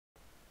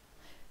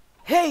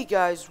Hey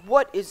guys,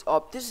 what is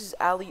up? This is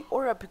Ali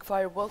or Epic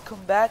Fire. Welcome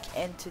back,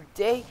 and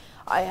today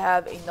I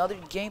have another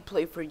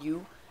gameplay for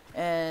you.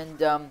 And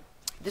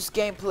this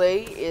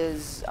gameplay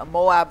is a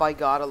Moab I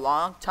got a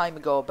long time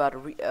ago,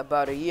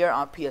 about a year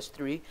on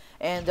PS3,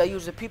 and I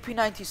use a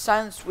PP90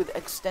 silenced with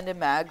extended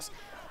mags,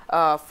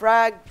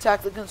 frag,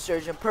 tactical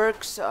insurgent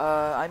perks.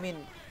 I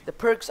mean the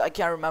perks I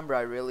can't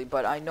remember really,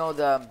 but I know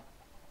the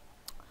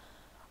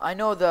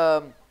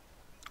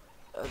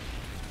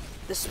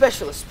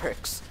specialist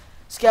perks.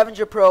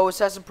 Scavenger Pro,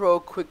 Assassin Pro,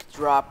 Quick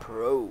Draw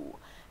Pro.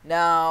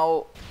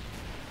 Now,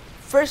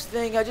 first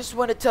thing, I just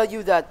want to tell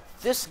you that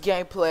this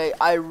gameplay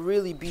I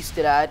really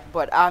beasted at,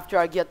 but after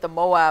I get the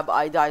Moab,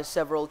 I die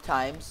several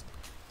times,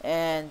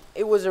 and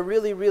it was a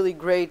really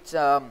great,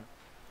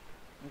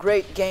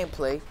 great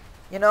gameplay.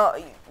 You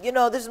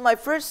know, this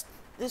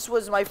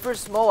was my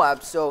first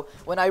Moab, so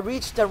when I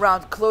reached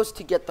around close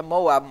to get the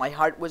Moab, my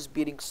heart was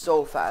beating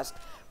so fast.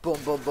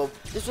 Boom, boom, boom.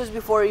 This was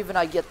before even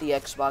I get the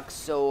Xbox,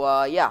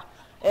 so yeah.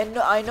 And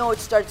I know it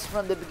starts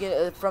from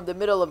the from the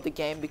middle of the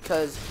game,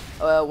 because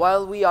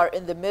while we are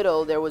in the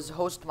middle, there was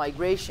host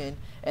migration,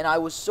 and I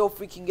was so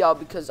freaking out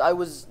because I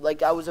was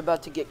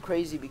about to get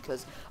crazy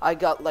because I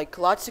got like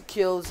lots of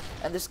kills,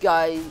 and this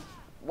guy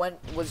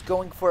was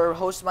going for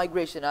host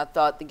migration. I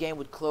thought the game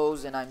would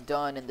close and I'm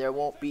done and there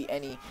won't be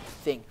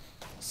anything.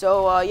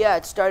 So yeah,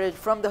 it started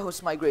from the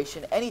host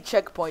migration. Any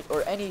checkpoint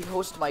or any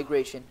host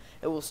migration,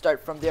 it will start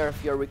from there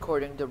if you're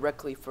recording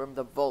directly from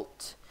the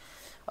vault.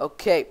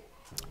 Okay.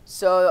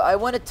 So I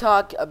want to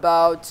talk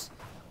about,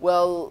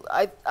 well,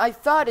 I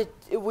thought it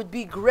would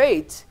be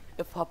great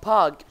if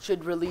Hauppauge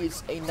should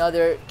release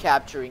another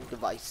capturing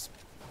device.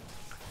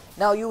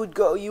 Now you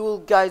will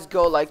guys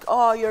go like,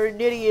 oh, you're an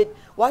idiot.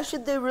 Why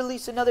should they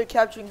release another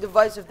capturing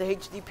device if the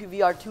HD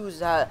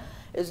PVR2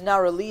 is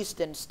now released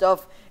and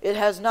stuff? It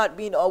has not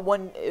been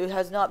it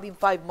has not been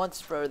 5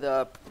 months for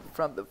the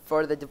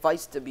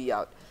device to be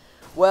out.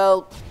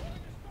 Well,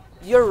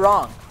 you're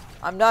wrong.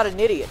 I'm not an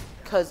idiot,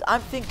 because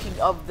I'm thinking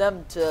of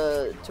them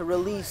to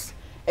release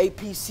a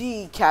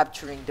PC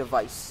capturing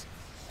device.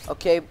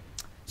 Okay,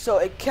 so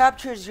it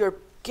captures your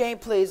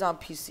gameplays on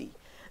PC.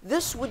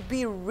 This would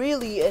be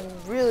really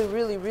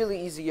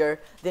easier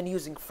than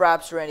using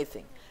Fraps or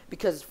anything,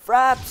 because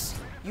Fraps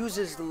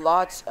uses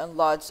lots and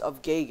lots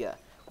of Giga,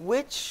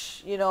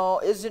 which, you know,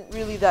 isn't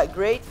really that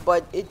great,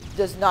 but it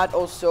does not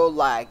also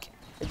lag.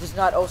 It does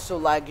not also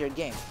lag your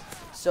game.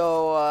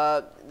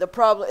 So the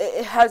problem,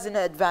 it has an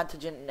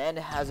advantage and it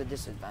has a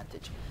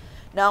disadvantage.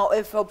 Now,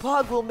 if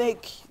Hauppauge will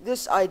make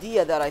this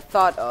idea that I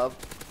thought of,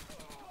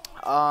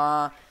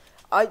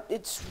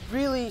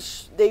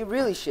 they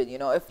really should. You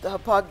know, if the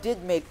Hauppauge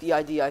did make the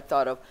idea I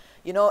thought of,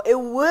 you know, it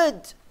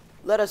would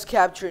let us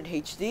capture in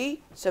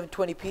HD,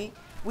 720p.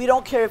 We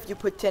don't care if you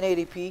put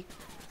 1080p,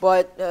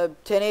 but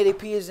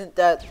 1080p isn't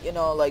that, you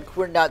know, like,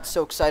 we're not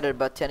so excited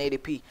about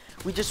 1080p.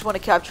 We just want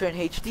to capture in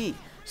HD.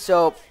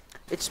 So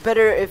it's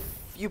better if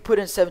you put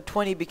in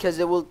 720, because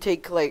it will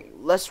take like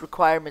less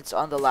requirements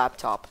on the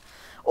laptop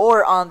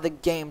or on the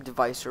game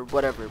device or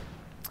whatever.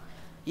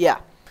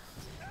 Yeah,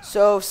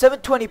 so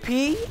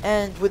 720p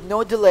and with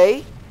no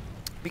delay,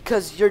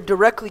 because you're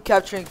directly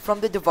capturing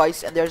from the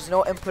device and there's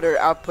no input or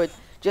output,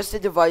 just the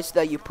device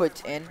that you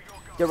put in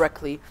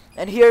directly.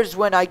 And here's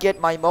when I get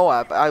my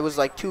Moab. I was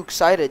like too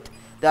excited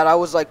that I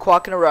was like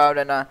walking around,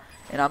 and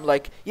I'm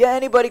like, yeah,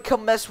 anybody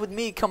come mess with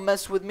me, come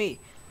mess with me.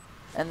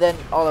 And then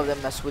all of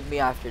them mess with me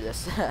after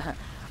this.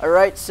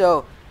 Alright,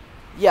 so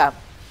yeah,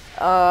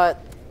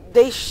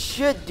 they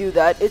should do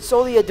that. It's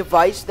only a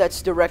device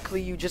that's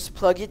directly, you just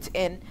plug it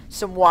in,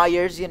 some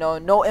wires, you know,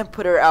 no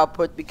input or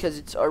output, because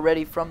it's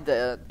already from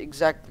the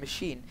exact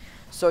machine.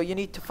 So you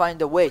need to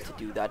find a way to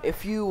do that,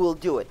 if you will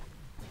do it.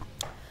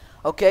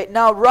 Okay,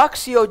 now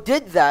Roxio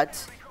did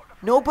that.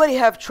 Nobody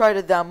have tried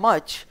it that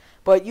much,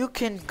 but you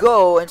can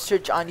go and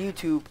search on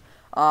YouTube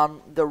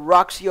the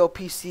Roxio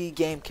PC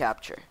game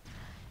capture,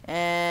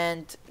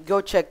 and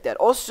go check that.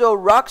 Also,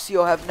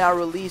 Roxio have now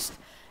released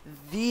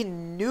the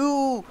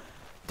new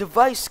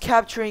device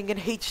capturing in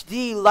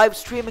HD, live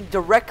streaming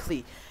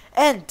directly,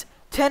 and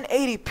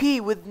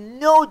 1080p with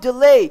no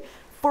delay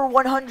for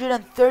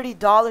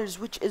 $130,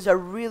 which is a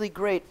really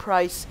great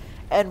price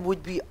and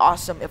would be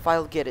awesome if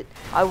I'll get it.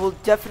 I will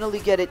definitely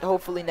get it,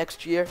 hopefully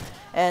next year.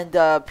 And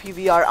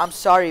PVR, I'm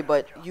sorry,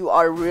 but you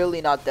are really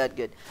not that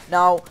good.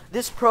 Now,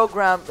 this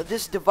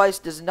device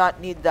does not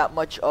need that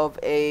much of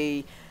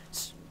a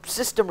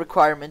system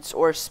requirements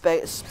or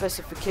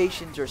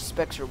specifications or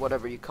specs or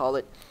whatever you call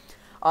it,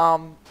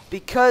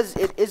 because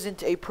it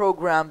isn't a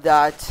program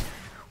that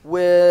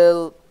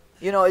will,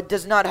 you know, it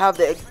does not have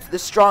the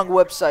strong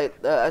website,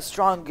 a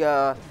strong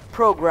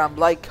program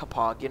like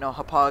Hauppauge. You know,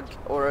 Hauppauge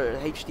or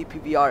HD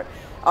PVR.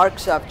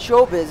 ArcSoft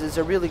Showbiz is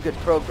a really good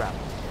program,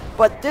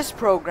 but this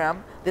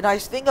program, the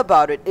nice thing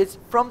about it is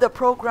from the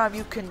program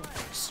you can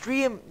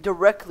stream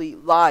directly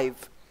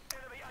live.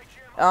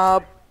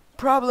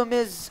 Problem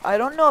is, I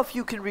don't know if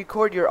you can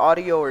record your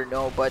audio or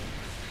no, but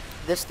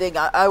this thing,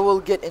 I will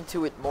get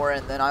into it more,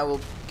 and then I will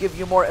give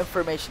you more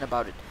information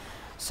about it.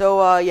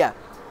 So yeah,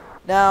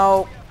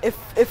 now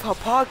if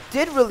Hauppauge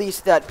did release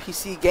that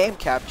PC game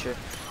capture,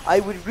 I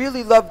would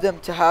really love them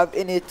to have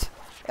in it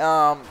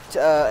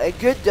a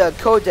good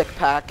codec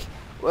pack,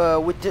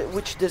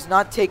 which does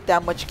not take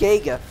that much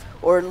giga,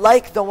 or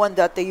like the one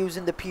that they use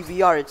in the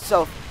PVR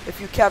itself. If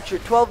you capture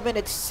 12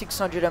 minutes,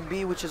 600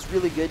 MB, which is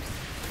really good.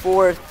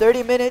 For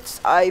 30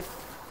 minutes,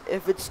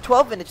 if it's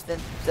 12 minutes, then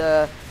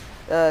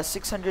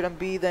 600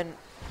 MB, then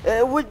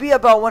it would be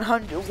about 1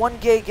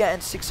 giga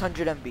and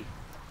 600 MB,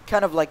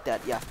 kind of like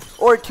that, yeah,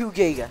 or 2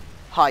 giga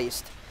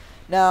highest.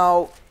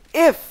 Now,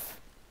 if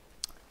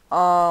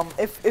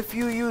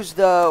you use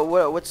the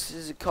what's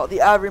is it called, the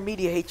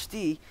AverMedia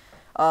HD,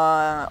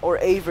 or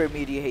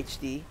AverMedia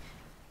HD,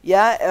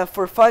 yeah,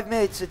 for 5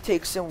 minutes it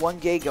takes in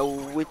 1 giga,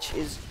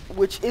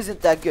 which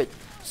isn't that good.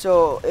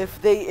 So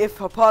if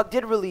Hauppauge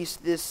did release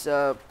this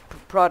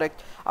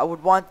product, I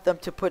would want them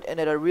to put in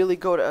it a really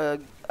good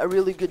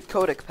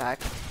codec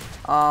pack.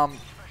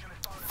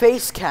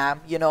 Face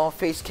cam, you know,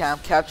 face cam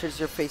captures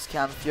your face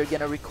cam if you're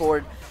gonna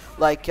record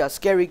like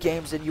scary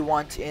games and you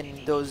want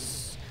in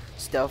those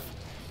stuff.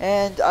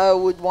 And I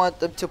would want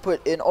them to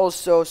put in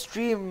also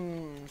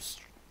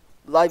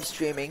live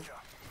streaming,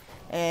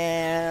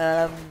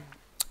 and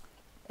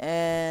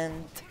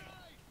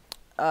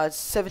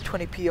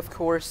 720p, of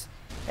course.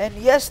 And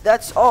yes,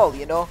 that's all,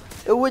 you know.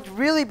 It would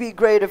really be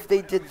great if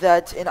they did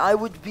that, and I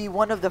would be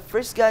one of the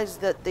first guys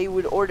that they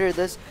would order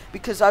this,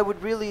 because I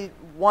would really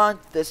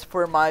want this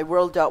for my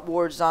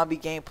World.War zombie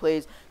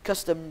gameplays,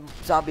 custom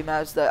zombie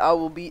maps that I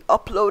will be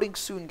uploading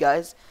soon,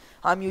 guys.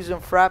 I'm using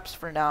Fraps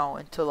for now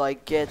until I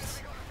get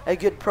a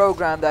good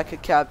program that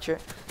could capture.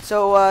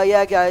 So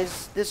yeah,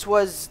 guys, this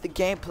was the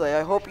gameplay.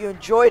 I hope you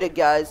enjoyed it,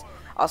 guys.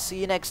 I'll see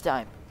you next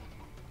time.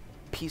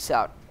 Peace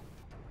out.